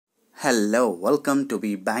Hello welcome to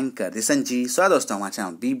be banker रिसंजी। स्वागत दोस्तों हमारे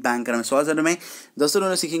चैनल बी बैंकर में। स्वागत में दोस्तों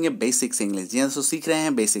लोग सीखेंगे बेसिक्स इंग्लिश। जी दोस्तों सीख रहे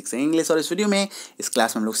हैं बेसिक्स इंग्लिश और इस वीडियो में इस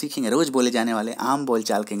क्लास में हम लोग सीखेंगे रोज बोले जाने वाले आम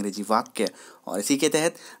बोलचाल के अंग्रेजी वाक्य और इसी के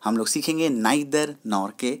तहत हम लोग सीखेंगे नाइदर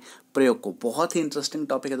नॉर के प्रयोग को। बहुत ही इंटरेस्टिंग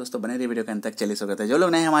टॉपिक है दोस्तों, बने रहिए वीडियो के अंत तक। चलिए शुरू करते हैं। जो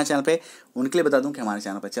लोग नए हैं हमारे चैनल पे उनके लिए बता दूं कि हमारे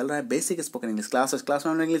चैनल पर चल रहा है बेसिक स्पोकन इंग्लिश क्लास। उस क्लास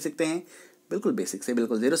में हम लोग इंग्लिश सीखते हैं बिल्कुल बेसिक से,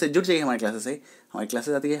 बिल्कुल जीरो से। जुड़ जाइए हमारी क्लासेस से। हमारी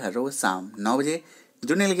क्लासेस आती है हर रोज शाम 9 बजे।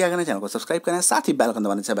 जुड़ने के लिए क्या करना है, चैनल को सब्सक्राइब करना है, साथ ही बेल आइकन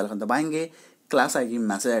दबाने से बेल आइकन दबाएंगे, क्लास आएगी,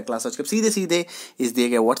 मैसेज आएगा, क्लास के सीधे इस दिए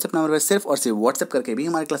गए व्हाट्सएप नंबर पर सिर्फ और सिर्फ व्हाट्सएप करके भी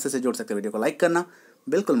हमारे क्लासेस से जुड़ सकते हैं। वीडियो को लाइक करना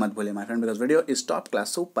बिल्कुल मत भूलिए my friend, because video is top class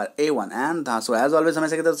super A1 and so as always हमें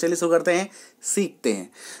से चलिए शुरू करते हैं, सीखते हैं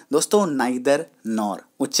दोस्तों। नाइदर नॉर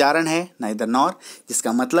उच्चारण है नाइदर नॉर,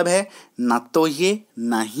 जिसका मतलब है ना तो ये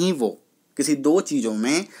ना ही वो। किसी दो चीज़ों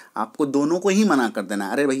में आपको दोनों को ही मना कर देना।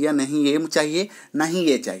 अरे भैया नहीं ये चाहिए ना ही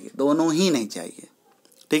ये चाहिए, दोनों ही नहीं चाहिए,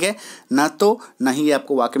 ठीक है। ना तो ना ही ये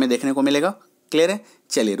आपको वाक्य में देखने को मिलेगा। क्लियर है।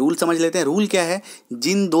 चलिए रूल समझ लेते हैं। रूल क्या है,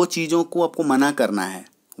 जिन दो चीज़ों को आपको मना करना है,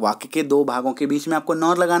 वाक्य के दो भागों के बीच में आपको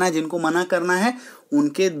नॉर लगाना है। जिनको मना करना है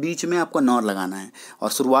उनके बीच में आपको नॉर लगाना है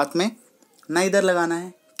और शुरुआत में नाइदर लगाना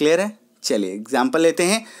है। क्लियर है। चलिए एग्जाम्पल लेते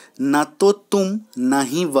हैं। ना तो तुम ना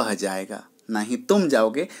ही वह जाएगा, ना ही तुम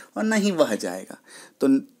जाओगे और ना ही वह जाएगा।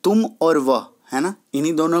 तो तुम और वह है ना,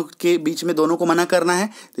 इन्हीं दोनों के बीच में दोनों को मना करना है,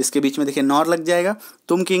 तो इसके बीच में देखिए नॉर लग जाएगा।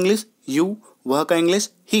 तुम की इंग्लिश यू, वह का इंग्लिश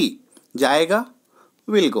ही, जाएगा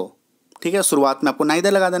विल गो, ठीक है। शुरुआत में आपको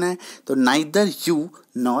नाइदर लगा देना है, तो neither you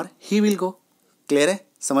nor he will go. Clear है,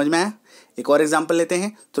 समझ में आया। एक और एग्जांपल लेते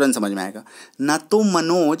हैं, तुरंत समझ में आएगा। ना तो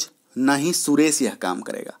मनोज ना ही सुरेश यह काम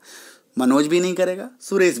करेगा। मनोज भी नहीं करेगा,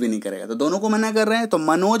 सुरेश भी नहीं करेगा, तो दोनों को मना कर रहे हैं, तो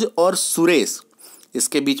मनोज और सुरेश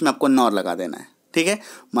इसके बीच में आपको नॉर लगा देना है, ठीक है।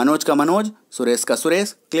 मनोज का मनोज, सुरेश का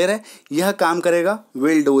सुरेश। क्लियर है। यह काम करेगा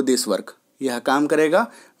विल डू दिस वर्क, यह काम करेगा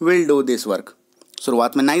विल डू दिस वर्क।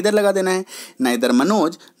 शुरुआत में नाइदर लगा देना है, neither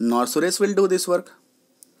Manoj nor Suresh will do this work.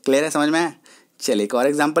 Clear है, समझ में आया। चलिए एक और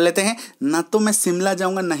एग्जांपल लेते हैं। ना तो मैं शिमला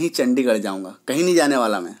जाऊंगा ना ही चंडीगढ़ जाऊंगा, कहीं नहीं जाने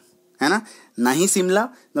वाला मैं, है ना। ना ही शिमला,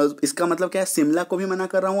 इसका मतलब क्या है, शिमला को भी मना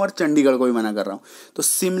कर रहा हूँ और चंडीगढ़ को भी मना कर रहा हूँ, तो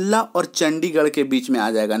शिमला और चंडीगढ़ के बीच में आ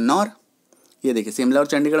जाएगा नॉर। ये देखिए शिमला और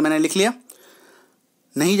चंडीगढ़ मैंने लिख लिया।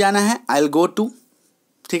 नहीं जाना है आई विल गो टू,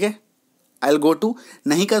 ठीक है। आई विल गो टू,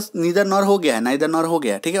 नहीं का नीदर नॉर हो गया है, नाइदर नॉर हो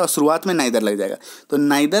गया, ठीक है। और शुरुआत में नाइदर लग जाएगा, तो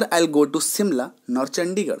neither I will go to Shimla nor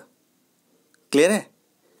Chandigarh. Clear है।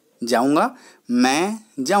 जाऊंगा, मैं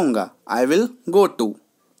जाऊंगा, I will go to.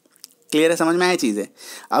 Clear है, समझ में आया चीज़ है।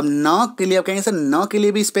 अब न के लिए आप कहेंगे सर न के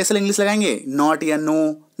लिए भी स्पेशल इंग्लिश लगाएंगे, नॉट या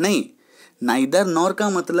नो, नहीं। नाइदर नॉर का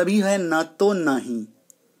मतलब ही है न तो नहीं,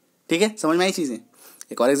 ठीक है। समझ में आई चीज़ें।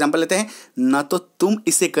 एक और एग्जांपल लेते हैं। ना तो तुम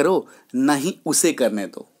इसे करो ना ही उसे करने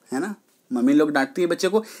दो, है ना। मम्मी लोग डांटती है बच्चे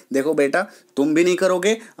को, देखो बेटा तुम भी नहीं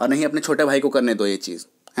करोगे और नहीं अपने छोटे भाई को करने दो, ये चीज़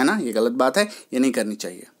है ना, ये गलत बात है, ये नहीं करनी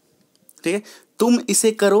चाहिए, ठीक है। तुम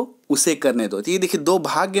इसे करो उसे करने दो, तो ये देखिए दो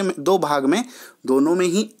भाग में दोनों में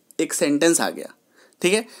ही एक सेंटेंस आ गया,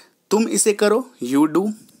 ठीक है। तुम इसे करो यू डू,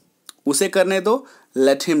 उसे करने दो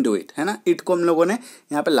लेट हिम डू इट, है ना। इट को हम लोगों ने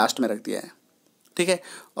यहाँ पे लास्ट में रख दिया है, ठीक है।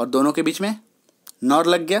 और दोनों के बीच में नॉर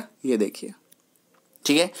लग गया, ये देखिए,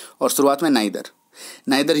 ठीक है। और शुरुआत में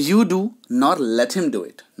neither you do nor let him do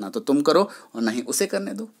it, ना तो तुम करो और ना ही उसे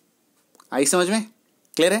करने दो। आई समझ में।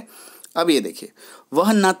 क्लियर है। अब ये देखिए,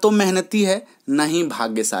 वह ना तो मेहनती है ना ही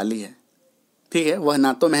भाग्यशाली है, ठीक है। वह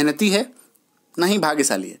ना तो मेहनती है ना ही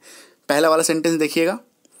भाग्यशाली है। पहला वाला सेंटेंस देखिएगा,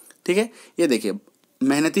 ठीक है। ये देखिए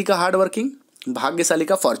मेहनती का हार्ड वर्किंग, भाग्यशाली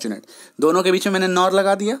का फॉर्चुनेट, दोनों के बीच में मैंने नॉर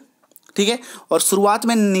लगा दिया, ठीक है। और शुरुआत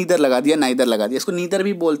में नीदर लगा दिया, नाइदर लगा दिया। इसको नीदर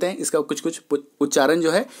भी बोलते हैं, इसका कुछ उच्चारण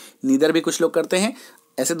जो है नीदर भी कुछ लोग करते हैं।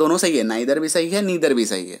 ऐसे दोनों सही है, नाइदर भी सही है नीदर भी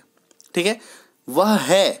सही है, ठीक है। वह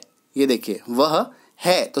है, ये देखिए वह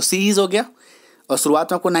है, तो सी इज हो गया और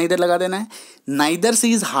शुरुआत में आपको नाइदर लगा देना है। Neither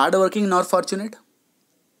C is hard working nor fortunate.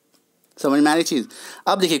 समझ में आ रही चीज।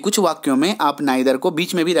 अब देखिए कुछ वाक्यों में आप नाइदर को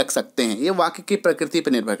बीच में भी रख सकते हैं, ये वाक्य की प्रकृति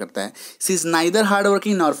पर निर्भर करता है। सी is neither hard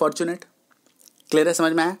working nor fortunate. Clear है,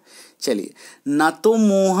 समझ में आया। चलिए, ना तो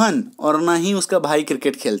मोहन और ना ही उसका भाई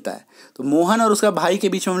क्रिकेट खेलता है, तो मोहन और उसका भाई के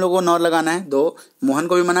बीच में हम लोगों को नॉर लगाना है। दो, मोहन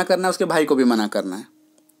को भी मना करना है, उसके भाई को भी मना करना है।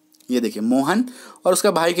 ये देखिए मोहन और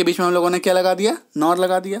उसका भाई के बीच में हम लोगों ने क्या लगा दिया, नॉर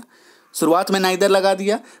लगा दिया। शुरुआत में नाइदर लगा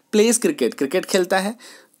दिया। प्लेस क्रिकेट, क्रिकेट खेलता है,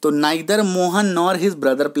 तो neither Mohan nor his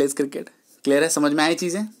brother place cricket. Clear है, समझ में आई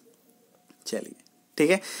चीज़ें। चलिए ठीक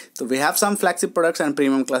है। तो we have some flagship products and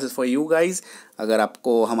premium classes for you guys. अगर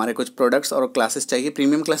आपको हमारे कुछ प्रोडक्ट्स और क्लासेस चाहिए,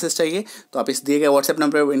 प्रीमियम क्लासेस चाहिए, तो आप इस दिए गए व्हाट्सएप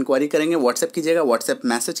नंबर पर इंक्वायरी करेंगे, व्हाट्सएप कीजिएगा, व्हाट्सएप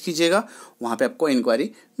मैसेज कीजिएगा, वहाँ पे आपको इंक्वायरी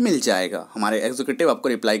मिल जाएगा, हमारे एग्जीक्यूटिव आपको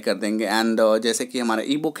रिप्लाई कर देंगे। एंड जैसे कि हमारा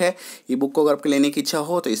ई बुक है, ई बुक को अगर आपको लेने की इच्छा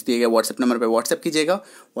हो तो इस दिए गए व्हाट्सएप नंबर पर व्हाट्सएप कीजिएगा,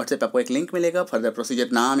 व्हाट्सएप पर आपको एक लिंक मिलेगा, फर्दर प्रोसीजर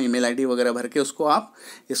नाम, ईमेल आईडी वगैरह भर के उसको आप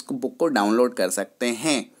इस बुक को डाउनलोड कर सकते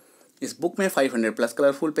हैं। इस बुक में 500 प्लस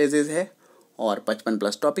कलरफुल पेजेस है और 55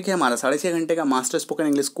 प्लस टॉपिक है। हमारा 6.5 घंटे का मास्टर स्पोकन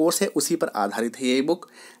इंग्लिश कोर्स है, उसी पर आधारित है ये book.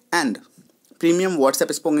 And premium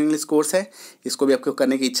WhatsApp spoken English course है, इसको भी आपको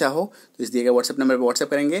करने की इच्छा हो तो इस दिए गए व्हाट्सएप नंबर पर व्हाट्सएप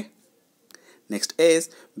करेंगे। Next is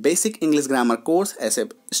basic English grammar course. ऐसे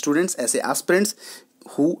स्टूडेंट्स, ऐसे aspirants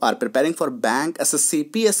who are preparing for bank, SSC,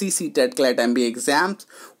 PSC, CTET, CLAT, MBA exams,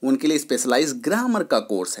 उनके लिए स्पेशलाइज ग्रामर का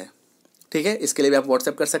कोर्स है। ठीक है, इसके लिए भी आप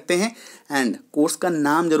व्हाट्सएप कर सकते हैं एंड कोर्स का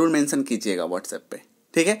नाम जरूर मेंशन कीजिएगा व्हाट्सएप पे।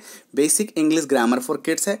 ठीक है, basic English grammar for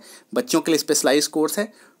kids है, बच्चों के लिए स्पेशलाइज कोर्स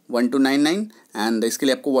है 1299 एंड इसके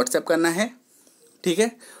लिए आपको व्हाट्सएप करना है। ठीक है,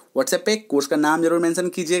 व्हाट्सएप पे कोर्स का नाम जरूर मेंशन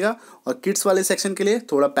कीजिएगा। और किड्स वाले सेक्शन के लिए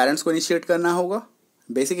थोड़ा पेरेंट्स को इनिशिएट करना होगा।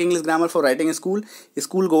 Basic English grammar for writing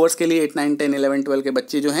school गोवर्स के लिए 8, 9, 10, 11, 12 के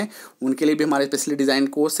बच्चे जो हैं उनके लिए भी हमारे स्पेशली डिज़ाइन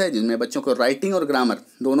कोर्स है जिसमें बच्चों को राइटिंग और ग्रामर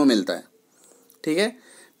दोनों मिलता है। ठीक है,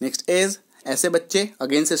 नेक्स्ट इज ऐसे बच्चे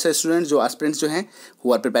अगेंस्ट ऐसे स्टूडेंट्स जो एस्पिरेंट्स जो हैं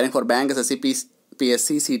who are preparing for bank, SSC,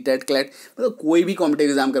 PSC, CTET, CLAT, मतलब कोई भी कॉम्पिटिटिव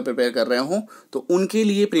एग्जाम का प्रिपेयर कर रहे हो तो उनके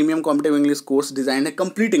लिए premium competitive English course design है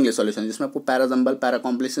कंप्लीट इंग्लिश सॉल्यूशन, जिसमें आपको पैरा जंबल, पैरा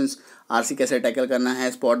कॉम्प्लीशंस, आरसी कैसे टैकल करना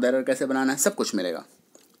है, स्पॉट द एरर कैसे बनाना है, सब कुछ मिलेगा।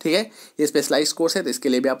 ठीक है, ये स्पेशलाइज्ड कोर्स है तो इसके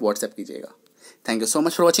लिए भी आप व्हाट्सएप कीजिएगा। Thank you so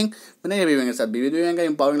much for watching. मैंने ये के साथ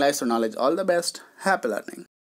empowering life for knowledge. All the best, happy learning.